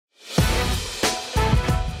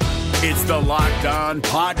It's the Locked On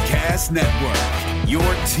Podcast Network, your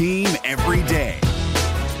team every day.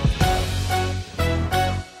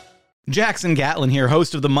 Jackson Gatlin here,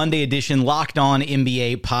 host of the Monday edition Locked On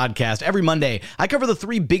NBA podcast. Every Monday, I cover the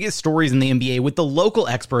three biggest stories in the NBA with the local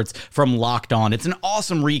experts from Locked On. It's an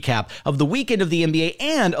awesome recap of the weekend of the NBA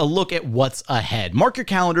and a look at what's ahead. Mark your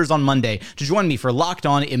calendars on Monday to join me for Locked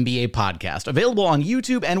On NBA podcast, available on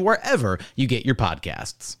YouTube and wherever you get your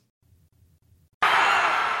podcasts.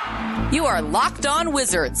 You are Locked On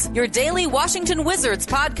Wizards, your daily Washington Wizards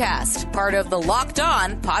podcast, part of the Locked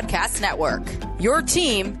On Podcast Network. Your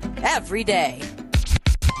team every day.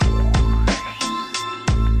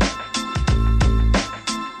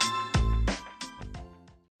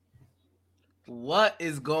 What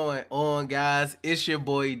is going on, guys? It's your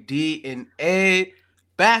boy D and Ed,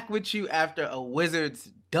 back with you after a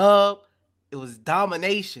Wizards dub. It was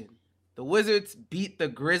domination. The Wizards beat the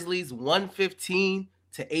Grizzlies 115-87.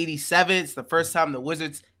 It's the first time the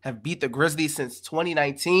Wizards have beat the Grizzlies since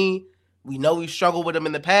 2019. We know we struggled with them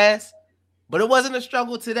in the past, but it wasn't a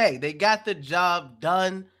struggle today. They got the job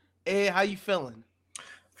done. Ed, how you feeling?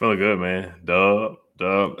 Feeling good, man. Dub.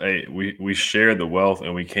 Hey, we shared the wealth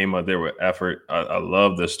and we came out there with effort. I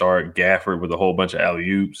love the start. Gafford with a whole bunch of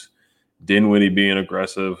alley-oops. Dinwiddie being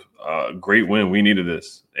aggressive. Great win. We needed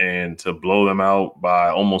this. And to blow them out by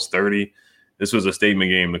almost 30, this was a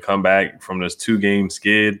statement game to come back from this 2-game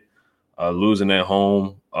skid, losing at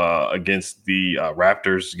home against the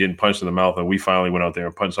Raptors, getting punched in the mouth, and we finally went out there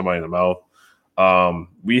and punched somebody in the mouth.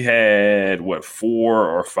 We had,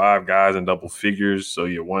 4 or 5 guys in double figures. So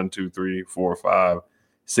you're 1, 2, 3, 4, 5,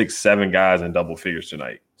 6, 7 guys in double figures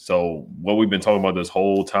tonight. So what we've been talking about this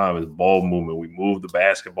whole time is ball movement. We moved the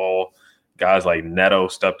basketball. Guys like Neto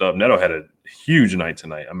stepped up. Neto had a huge night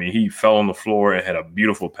tonight. I mean, he fell on the floor and had a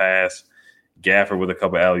beautiful pass. Gafford with a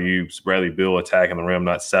couple alley-oops. Bradley Beal attacking the rim,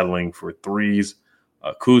 not settling for threes.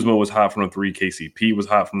 Kuzma was hot from the 3. KCP was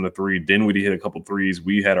hot from the 3. Dinwiddie hit a couple threes.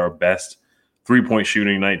 We had our best three-point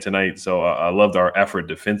shooting night tonight. So I loved our effort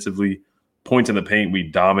defensively. Points in the paint, we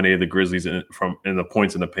dominated the Grizzlies in the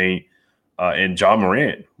points in the paint. And Ja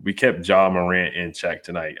Morant, we kept Ja Morant in check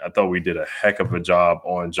tonight. I thought we did a heck of a job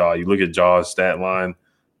on Ja. You look at Ja's stat line,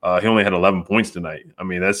 he only had 11 points tonight. I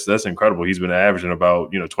mean, that's incredible. He's been averaging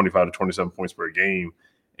about 25 to 27 points per game,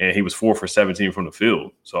 and he was 4 for 17 from the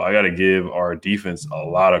field. So I got to give our defense a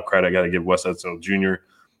lot of credit. I got to give Wes Unseld Jr.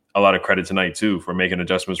 a lot of credit tonight too for making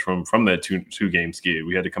adjustments from that two-game skid.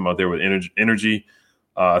 We had to come out there with energy.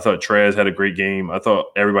 I thought Trez had a great game. I thought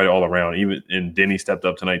everybody all around, and Denny stepped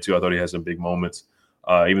up tonight too. I thought he had some big moments.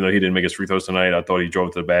 Even though he didn't make his free throws tonight, I thought he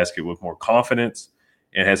drove to the basket with more confidence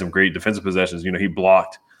and had some great defensive possessions. He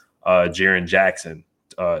blocked Jaren Jackson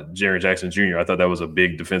Jr. I thought that was a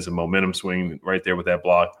big defensive momentum swing right there with that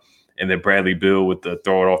block. And then Bradley Beal with the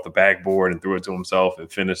throw it off the backboard and threw it to himself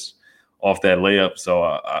and finished off that layup. So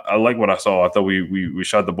I like what I saw. I thought we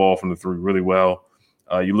shot the ball from the 3 really well.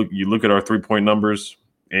 You look at our 3-point numbers,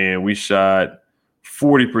 and we shot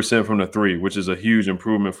 40% from the 3, which is a huge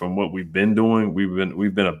improvement from what we've been doing.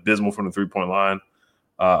 We've been abysmal from the 3-point line.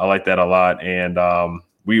 I like that a lot. And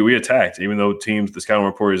we attacked, even though the scouting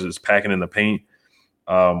report is packing in the paint.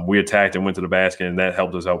 We attacked and went to the basket, and that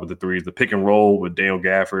helped us out with the threes. The pick and roll with Daniel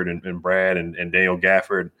Gafford and Brad and Daniel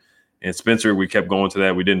Gafford and Spencer, we kept going to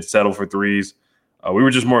that. We didn't settle for threes. We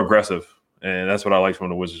were just more aggressive, and that's what I liked from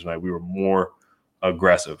the Wizards tonight. We were more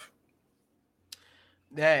aggressive.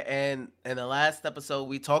 Yeah, and in the last episode,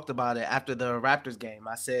 we talked about it after the Raptors game.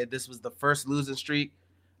 I said this was the first losing streak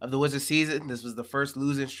of the Wizards season. This was the first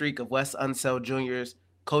losing streak of Wes Unseld Jr.'s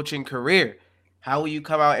coaching career. How will you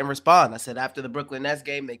come out and respond? I said after the Brooklyn Nets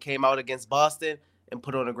game, they came out against Boston and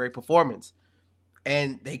put on a great performance.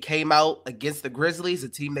 And they came out against the Grizzlies, a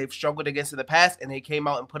team they've struggled against in the past, and they came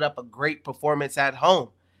out and put up a great performance at home.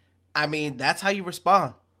 I mean, that's how you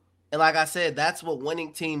respond. And like I said, that's what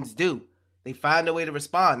winning teams do. They find a way to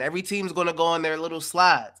respond. Every team's going to go on their little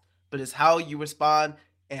slides, but it's how you respond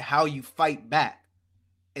and how you fight back.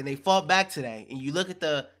 And they fought back today. And you look at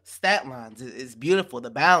the stat lines, it's beautiful, the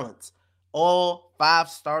balance. All 5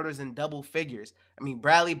 starters in double figures. I mean,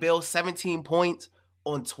 Bradley Beal, 17 points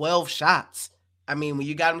on 12 shots. I mean, when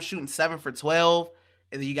you got him shooting 7 for 12,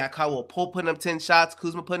 and then you got Caldwell Pope putting up 10 shots,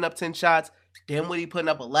 Kuzma putting up 10 shots, Dinwiddie putting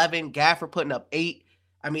up 11, Gafford putting up 8.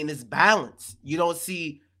 I mean, it's balance. You don't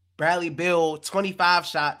see Bradley Beal 25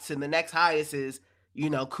 shots, and the next highest is,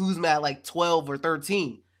 Kuzma at like 12 or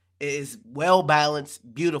 13. It is well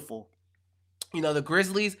balanced, beautiful. The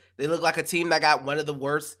Grizzlies, they look like a team that got one of the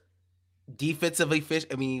worst defensive efficiencies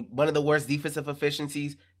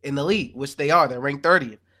in the league, which they are. They're ranked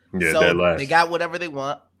 30th. Yeah, so they got whatever they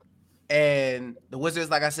want. And the Wizards,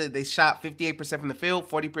 like I said, they shot 58% from the field,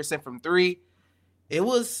 40% from three. It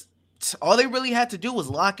was all they really had to do was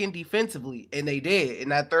lock in defensively, and they did. In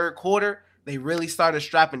that third quarter, they really started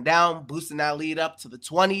strapping down, boosting that lead up to the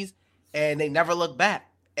 20s, and they never looked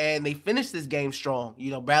back. And they finished this game strong.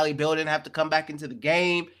 Bradley Beal didn't have to come back into the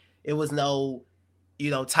game. It was no,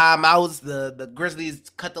 timeouts. The Grizzlies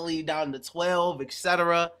cut the lead down to 12,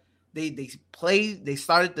 etc. They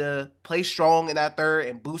started to play strong in that third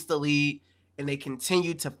and boost the lead, and they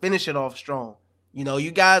continued to finish it off strong.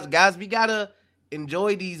 You guys, we gotta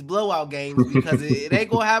enjoy these blowout games because it ain't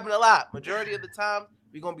gonna happen a lot. Majority of the time,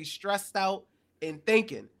 we're gonna be stressed out and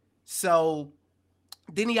thinking. So,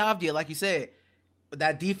 Denny Avdia, like you said,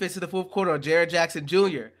 that defense in the fourth quarter of Jared Jackson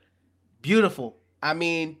Jr., beautiful. I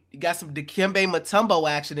mean, you got some Dikembe Mutombo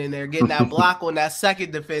action in there, getting that block on that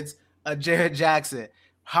second defense of Jared Jackson.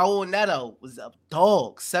 Raul Neto was a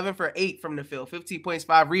dog, 7 for 8 from the field, 15 points,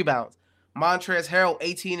 5 rebounds. Montrezl Harrell,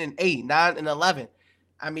 18 and 8, 9 and 11.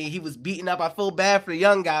 I mean, he was beating up. I feel bad for the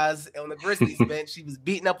young guys on the Grizzlies bench. He was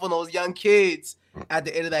beating up on those young kids at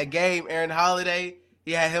the end of that game. Aaron Holiday,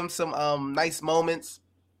 he had him some nice moments.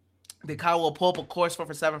 Then Kyle Pope, of course, 4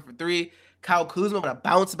 for 7 for 3. Kyle Kuzma with a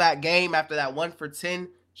bounce-back game after that 1 for 10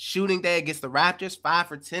 shooting day against the Raptors, 5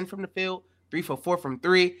 for 10 from the field, 3 for 4 from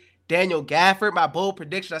 3. Daniel Gafford, my bold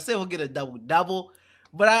prediction, I said he'll get a double-double.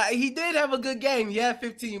 But he did have a good game. He had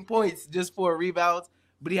 15 points, just 4 rebounds,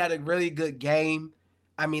 but he had a really good game.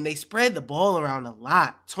 I mean, they spread the ball around a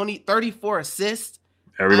lot. 34 assists.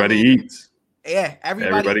 Everybody eats. Yeah,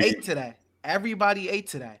 everybody ate today. Everybody ate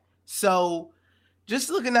today. So just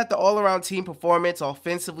looking at the all-around team performance,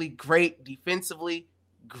 offensively, great. Defensively,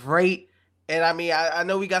 great. And, I mean, I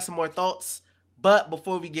know we got some more thoughts. But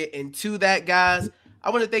before we get into that, guys, I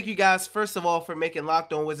want to thank you guys, first of all, for making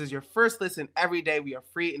Locked On Wizards your first listen every day. We are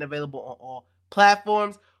free and available on all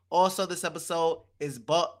platforms. Also, this episode is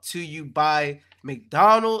brought to you by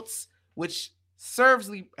McDonald's, which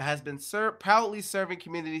has been proudly serving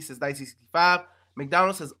communities since 1965.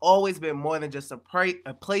 McDonald's has always been more than just a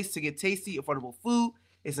place to get tasty, affordable food.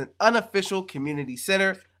 It's an unofficial community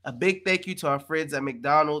center. A big thank you to our friends at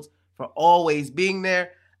McDonald's for always being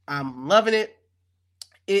there. I'm loving it.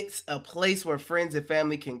 It's a place where friends and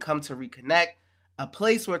family can come to reconnect. A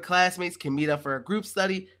place where classmates can meet up for a group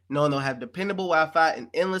study, knowing they'll have dependable Wi-Fi and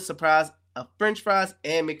endless surprise of French fries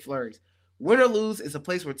and McFlurries. Win or lose is a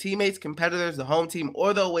place where teammates, competitors, the home team,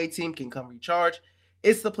 or the away team can come recharge.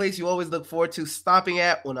 It's the place you always look forward to stopping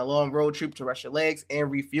at on a long road trip to rest your legs and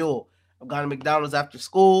refuel. I've gone to McDonald's after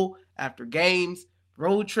school, after games,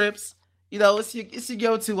 road trips. It's your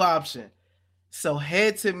go-to option. So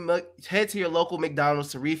head to your local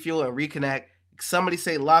McDonald's to refuel and reconnect. Somebody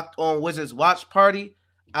say Locked On Wizards watch party.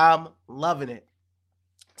 I'm loving it.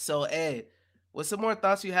 So, Ed, what's some more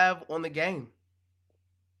thoughts you have on the game?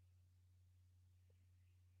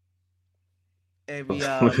 Ed,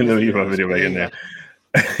 let me get my video back in there.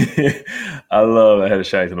 I had a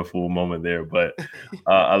Shaq in a full moment there, but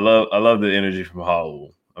I love the energy from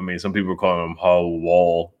Raul. I mean, some people are calling him Raul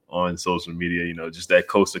Wall on social media, just that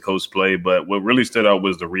coast-to-coast play. But what really stood out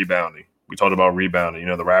was the rebounding. We talked about rebounding.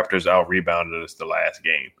 The Raptors out-rebounded us the last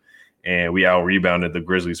game. And we out-rebounded the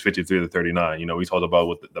Grizzlies 53-39. We talked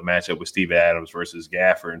about the matchup with Steven Adams versus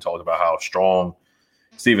Gafford and talked about how strong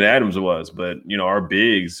Steven Adams was. But, our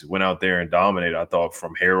bigs went out there and dominated, I thought,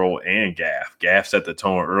 from Harrell and Gaff. Gaff set the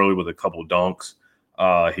tone early with a couple dunks.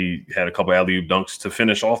 He had a couple alley-oop dunks to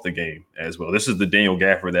finish off the game as well. This is the Daniel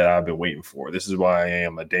Gafford that I've been waiting for. This is why I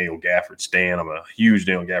am a Daniel Gafford stan. I'm a huge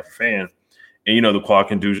Daniel Gafford fan. And, the quad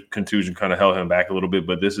contusion kind of held him back a little bit.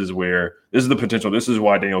 But this is the potential. This is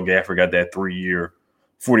why Daniel Gafford got that 3-year,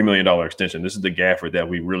 $40 million extension. This is the Gafford that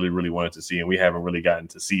we really, really wanted to see. And we haven't really gotten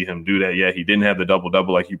to see him do that yet. He didn't have the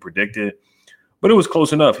double-double like you predicted. But it was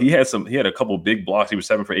close enough. He had a couple big blocks. He was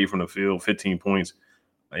 7 for 8 from the field, 15 points.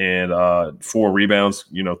 And 4 rebounds,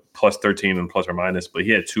 plus 13 and plus or minus. But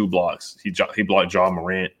he had 2 blocks. He blocked John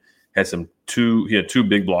Morant. He had 2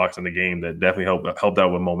 big blocks in the game that definitely helped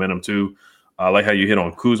out with momentum too. I like how you hit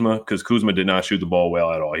on Kuzma because Kuzma did not shoot the ball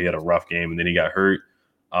well at all. He had a rough game and then he got hurt.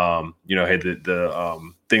 Had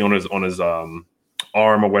the thing on his arm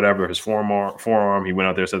or whatever, his forearm. He went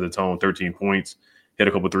out there, set the tone, 13 points, hit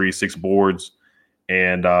a couple threes, 6 boards.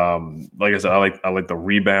 And like I said, I like the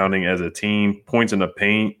rebounding as a team. Points in the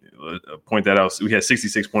paint, point that out. We had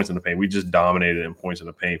 66 points in the paint. We just dominated in points in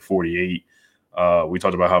the paint, 48. We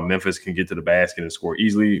talked about how Memphis can get to the basket and score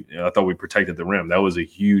easily. I thought we protected the rim. That was a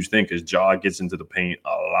huge thing because Ja gets into the paint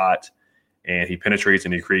a lot, and he penetrates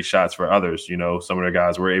and he creates shots for others. Some of the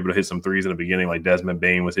guys were able to hit some threes in the beginning, like Desmond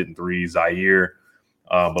Bane was hitting threes. Zaire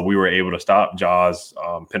but we were able to stop Ja's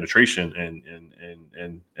penetration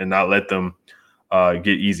and not let them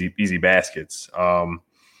get easy baskets.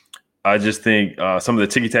 I just think some of the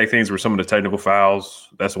ticky-tack things were some of the technical fouls.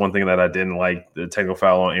 That's one thing that I didn't like, the technical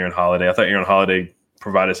foul on Aaron Holiday. I thought Aaron Holiday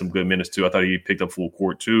provided some good minutes too. I thought he picked up full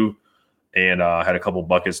court too, and had a couple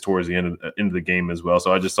buckets towards the end of the game as well.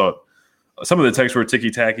 So I just thought some of the techs were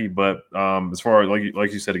ticky-tacky, but as far as,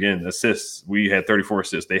 like you said again, assists, we had 34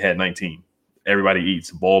 assists. They had 19. Everybody eats,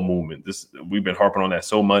 ball movement. We've been harping on that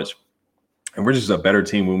so much, and we're just a better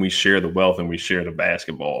team when we share the wealth and we share the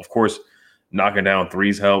basketball. Of course, knocking down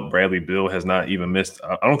threes help. Bradley Beal has not even missed.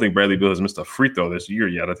 I don't think Bradley Beal has missed a free throw this year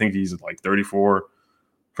yet. I think he's like 34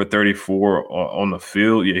 for 34 on the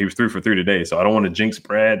field. Yeah, he was 3 for 3 today. So I don't want to jinx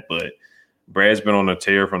Brad, but Brad's been on a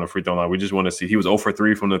tear from the free throw line. We just want to see. He was 0 for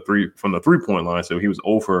 3 from the 3-point line, so he was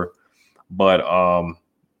 0 for. But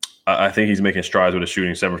I think he's making strides with the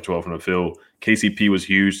shooting, 7 for 12 from the field. KCP was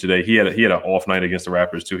huge today. He had an off night against the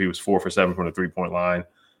Raptors too. He was 4 for 7 from the 3-point line.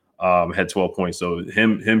 Had 12 points. So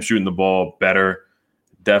him shooting the ball better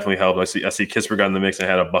definitely helped. I see Kispert got in the mix and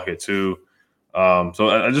had a bucket too. So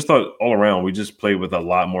I just thought all around we just played with a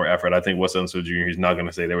lot more effort. I think Wes Unseld Jr., he's not going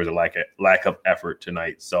to say there was a lack of effort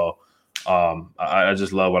tonight. So I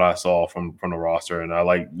just love what I saw from the roster, and I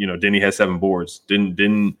like, Denny had 7 boards.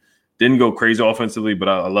 Didn't go crazy offensively, but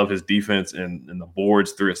I love his defense and the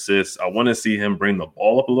boards, 3 assists. I want to see him bring the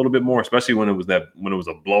ball up a little bit more, especially when it was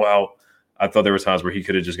a blowout. I thought there were times where he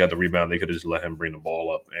could have just got the rebound. They could have just let him bring the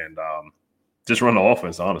ball up and just run the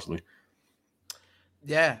offense, honestly.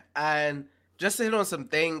 Yeah, and just to hit on some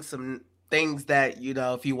things that,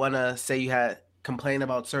 if you want to say you had complained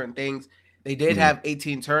about certain things, they did have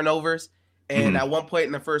 18 turnovers. And at one point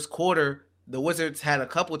in the first quarter, the Wizards had a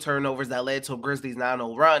couple turnovers that led to a Grizzlies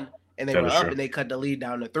 9-0 run, and they were up and they cut the lead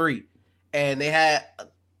down to 3. And they had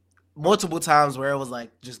multiple times where it was like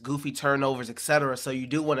just goofy turnovers, etc. So you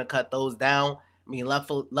do want to cut those down. I mean,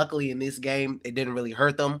 luckily in this game, it didn't really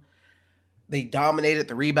hurt them. They dominated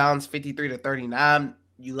the rebounds, 53-39.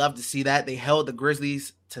 You love to see that. They held the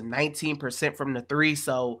Grizzlies to 19% from the 3.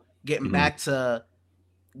 So getting back to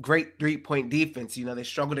great 3-point defense. They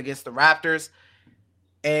struggled against the Raptors.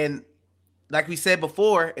 And like we said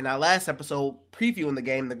before in our last episode previewing the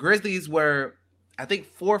game, the Grizzlies were, I think,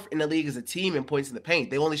 4th in the league as a team in points in the paint.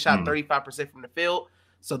 They only shot 35% from the field.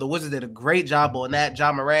 So the Wizards did a great job on that.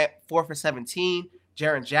 Ja Morant, 4 for 17.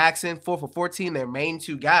 Jaren Jackson, 4 for 14. Their main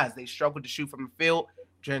 2 guys, they struggled to shoot from the field.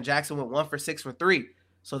 Jaren Jackson went 1 for 6 for 3.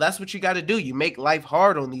 So that's what you got to do. You make life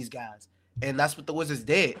hard on these guys. And that's what the Wizards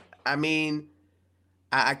did. I mean,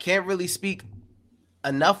 I can't really speak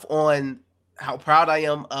enough on how proud I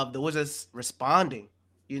am of the Wizards responding,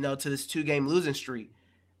 to this 2-game losing streak.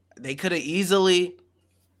 They could have easily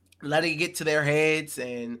let it get to their heads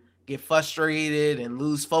and get frustrated and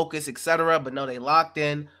lose focus, etc. But no, they locked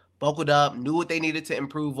in, buckled up, knew what they needed to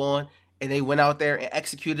improve on, and they went out there and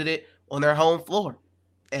executed it on their home floor.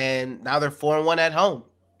 And now they're 4-1 at home,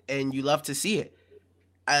 and you love to see it.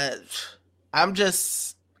 I'm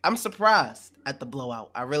surprised at the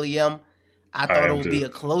blowout. I really am. I thought it would be a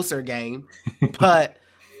closer game, but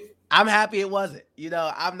I'm happy it wasn't.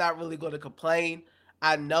 I'm not really going to complain.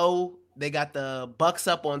 I know they got the Bucks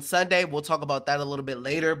up on Sunday. We'll talk about that a little bit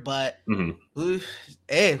later, but who's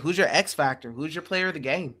your X factor? Who's your player of the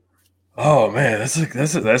game? Oh man, that's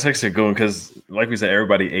actually a good one because, like we said,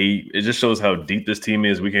 everybody ate. It just shows how deep this team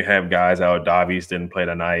is. We can have guys out. Davies didn't play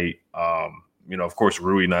tonight. Of course,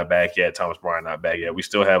 Rui not back yet. Thomas Bryant not back yet. We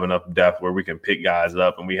still have enough depth where we can pick guys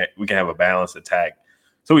up and we can have a balanced attack.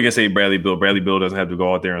 So we can say Bradley Beal. Bradley Beal doesn't have to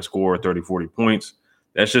go out there and score 30, 40 points.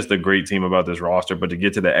 That's just a great team about this roster. But to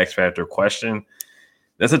get to the X factor question,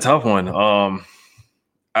 that's a tough one.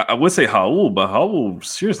 I would say Raul, but Raul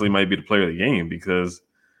seriously might be the player of the game because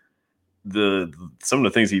some of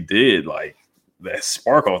the things he did, like that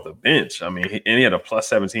spark off the bench. I mean, he had a plus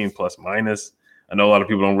 17 plus minus. I know a lot of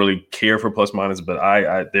people don't really care for plus minus, but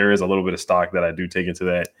I there is a little bit of stock that I do take into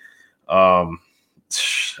that.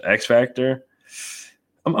 X factor.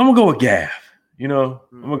 I'm gonna go with Gaff. I'm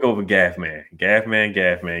gonna go with Gaff man. Gaff man.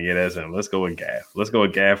 Yeah, that's him. Let's go with Gaff. Let's go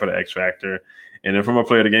with Gaff for the X factor. And then for my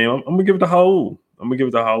player of the game, I'm gonna give it to Raul.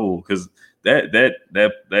 Because that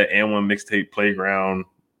and1 mixtape playground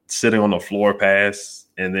sitting on the floor pass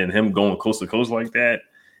and then him going coast to coast like that.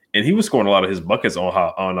 And he was scoring a lot of his buckets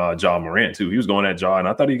on Ja Morant too. He was going at Ja, and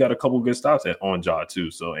I thought he got a couple good stops on Ja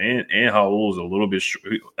too. So and Raul's a little bit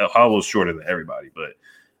Raul's shorter than everybody, but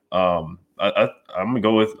I'm gonna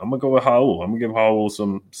go with Raul. I'm gonna give Raul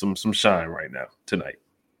some shine right now tonight.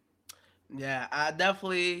 Yeah,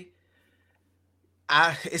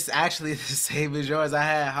 it's actually the same as yours. I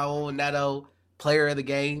had Raul, Neto, player of the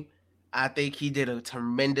game. I think he did a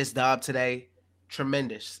tremendous job today.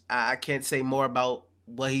 Tremendous. I can't say more about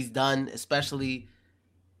what he's done, especially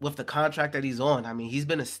with the contract that he's on. I mean, he's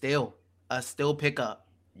been a steal pickup,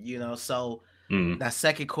 so that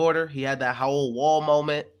second quarter, he had that Raul wall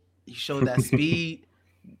moment. He showed that speed.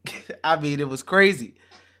 I mean, it was crazy.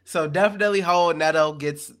 So definitely Raul Neto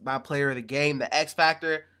gets my player of the game. The X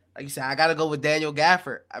factor, like you said, I got to go with Daniel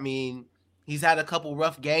Gafford. I mean, he's had a couple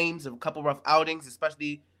rough games, a couple rough outings,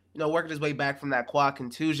 especially, working his way back from that quad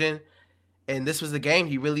contusion. And this was the game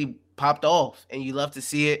he really popped off, and you love to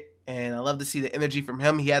see it. And I love to see the energy from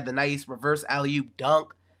him. He had the nice reverse alley-oop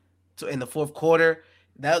dunk in the fourth quarter.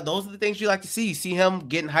 Those are the things you like to see. You see him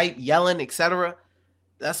getting hype, yelling, etc.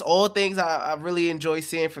 That's all things I really enjoy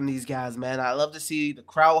seeing from these guys, man. I love to see the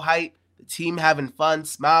crowd hype, the team having fun,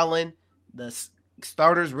 smiling, the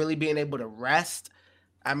starters really being able to rest.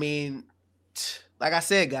 I mean, like I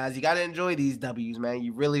said, guys, you got to enjoy these W's, man.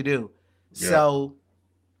 You really do. Yeah. So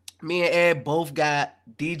me and Ed both got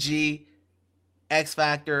DG, X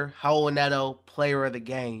Factor, Raul Neto, player of the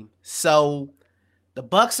game. So the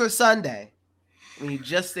Bucks are Sunday. I mean,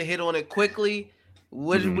 just to hit on it quickly,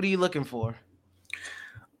 what are you looking for?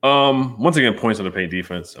 Once again, points on the paint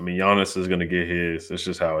defense. I mean, Giannis is going to get his. That's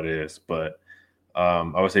just how it is. But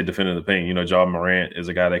I would say defending the paint. Ja Morant is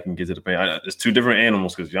a guy that can get to the paint. It's two different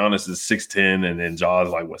animals because Giannis is 6'10", and then Ja is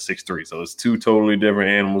like, 6'3". So it's two totally different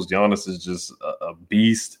animals. Giannis is just a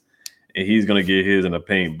beast, and he's going to get his in the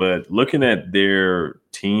paint. But looking at their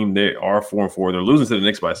team, they are 4-4. They're losing to the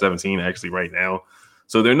Knicks by 17 actually right now.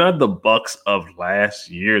 So they're not the Bucks of last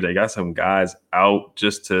year. They got some guys out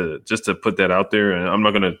just to put that out there. And I'm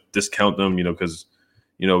not going to discount them, because,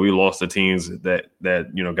 we lost the teams that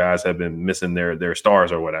guys have been missing their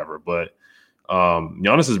stars or whatever. But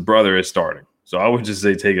Giannis's brother is starting. So I would just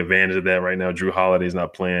say take advantage of that right now. Drew Holiday's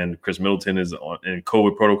not playing. Chris Middleton is in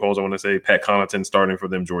COVID protocols, I want to say. Pat Connaughton starting for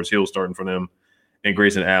them. George Hill starting for them. And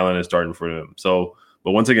Grayson Allen is starting for them. So,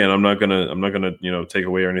 but once again, I'm not gonna take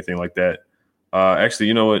away or anything like that. Actually,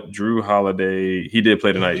 you know what? Drew Holiday, he did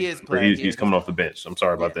play tonight. He's coming off the bench. I'm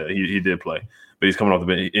sorry about that. He did play, but he's coming off the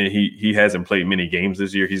bench, and he hasn't played many games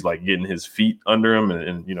this year. He's like getting his feet under him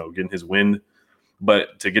and getting his wind.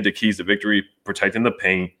 But to get the keys to victory, protecting the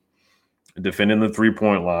paint, defending the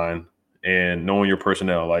 3-point line, and knowing your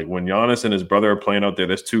personnel. Like when Giannis and his brother are playing out there,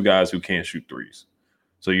 there's two guys who can't shoot threes.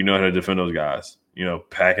 So you know how to defend those guys.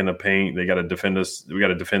 Packing the paint. They got to defend us. We got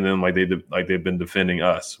to defend them like they've been defending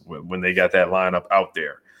us when they got that lineup out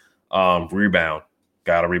there. Rebound.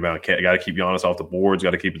 Got to rebound. Got to keep Giannis off the boards.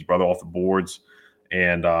 Got to keep his brother off the boards.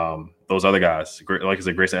 And those other guys, like I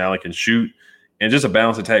said, Grayson Allen can shoot. And just a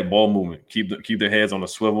balanced attack ball movement. Keep their heads on the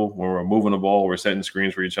swivel. When we're moving the ball, we're setting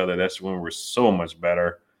screens for each other. That's when we're so much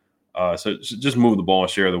better. So just move the ball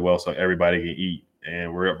and share the wealth so everybody can eat.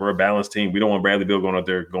 And we're a balanced team. We don't want Bradley Beal going out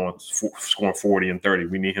there scoring 40 and 30.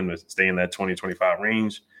 We need him to stay in that 20-25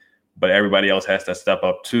 range. But everybody else has to step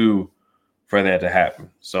up too for that to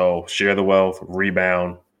happen. So share the wealth,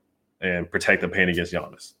 rebound, and protect the paint against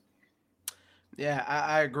Giannis. Yeah,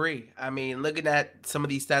 I agree. I mean, looking at some of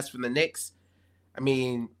these stats from the Knicks, I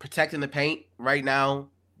mean, protecting the paint right now,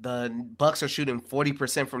 the Bucks are shooting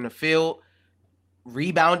 40% from the field.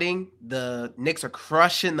 Rebounding, the Knicks are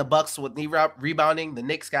crushing the Bucks with rebounding. The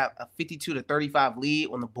Knicks got a 52-35 lead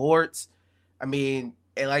on the boards. I mean,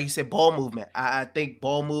 and like you said, ball movement. I think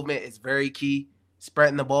ball movement is very key.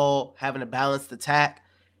 Spreading the ball, having a balanced attack.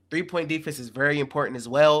 3-point defense is very important as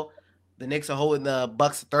well. The Knicks are holding the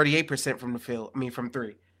Bucks 38% from the field. I mean, from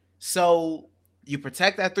three. So you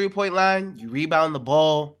protect that 3-point line. You rebound the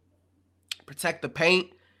ball. Protect the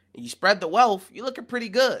paint. You spread the wealth, you're looking pretty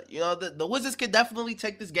good. The Wizards could definitely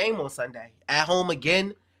take this game on Sunday. At home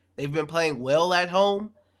again. They've been playing well at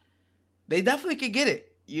home. They definitely could get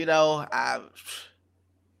it.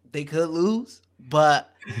 They could lose,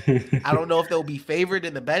 but I don't know if they'll be favored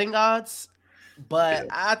in the betting odds. But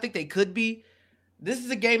I think they could be. This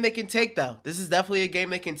is a game they can take, though. This is definitely a game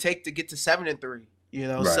they can take to get to 7-3.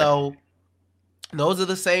 Right. So those are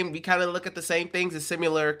the same. We kind of look at the same things as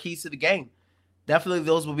similar keys to the game. Definitely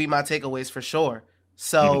those will be my takeaways for sure.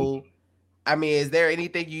 So, I mean, is there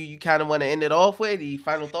anything you kind of want to end it off with? Any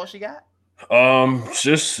final thoughts you got?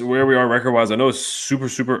 Just where we are record-wise. I know it's super,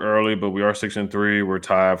 super early, but we are 6-3. We're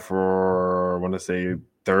tied for, I want to say,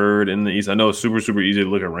 third in the East. I know it's super, super easy to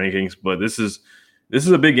look at rankings, but this is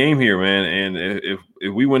a big game here, man. And if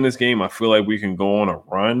we win this game, I feel like we can go on a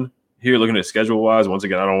run here. Looking at schedule-wise, once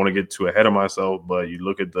again, I don't want to get too ahead of myself, but you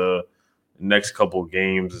look at the next couple of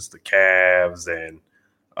games, it's the Cavs and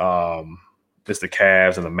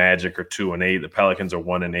the Magic are 2-8. The Pelicans are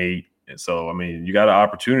 1-8. And so, I mean, you got an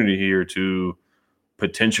opportunity here to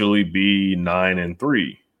potentially be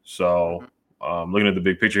 9-3. So looking at the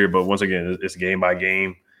big picture here, but once again, it's game by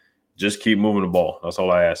game. Just keep moving the ball. That's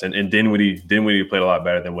all I ask. And Dinwiddie played a lot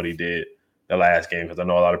better than what he did the last game, because I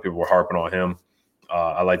know a lot of people were harping on him.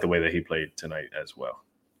 I like the way that he played tonight as well.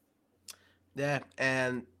 Yeah,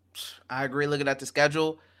 and I agree. Looking at the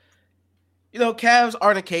schedule, Cavs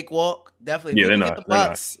aren't a cakewalk. Definitely, they're not. Get the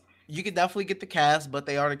Bucks, you could definitely get the Cavs, but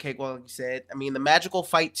they aren't a cakewalk, like you said. I mean, the Magic will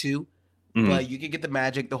fight too, but you can get the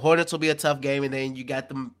Magic. The Hornets will be a tough game, and then you got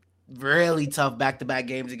them really tough back-to-back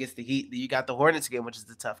games against the Heat. You got the Hornets game, which is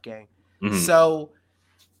the tough game. So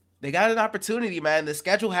they got an opportunity, man. The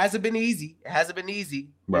schedule hasn't been easy. It hasn't been easy,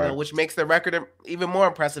 right, which makes their record even more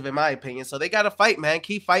impressive, in my opinion. So they got to fight, man.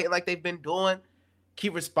 Keep fighting like they've been doing.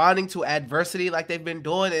 Keep responding to adversity like they've been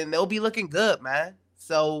doing, and they'll be looking good, man.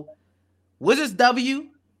 So Wizards W.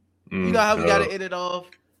 You know how we got to end it off.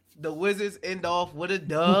 The Wizards end off with a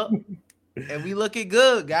dub, and we looking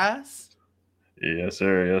good, guys. Yes,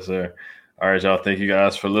 sir. Yes, sir. All right, y'all. Thank you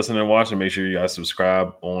guys for listening and watching. Make sure you guys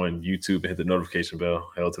subscribe on YouTube and hit the notification bell.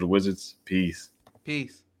 Hail to the Wizards. Peace.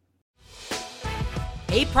 Peace.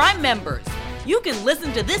 Hey, Prime members, you can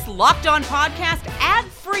listen to this Locked On podcast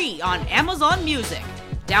ad-free on Amazon Music.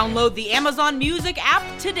 Download the Amazon Music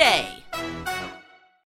app today.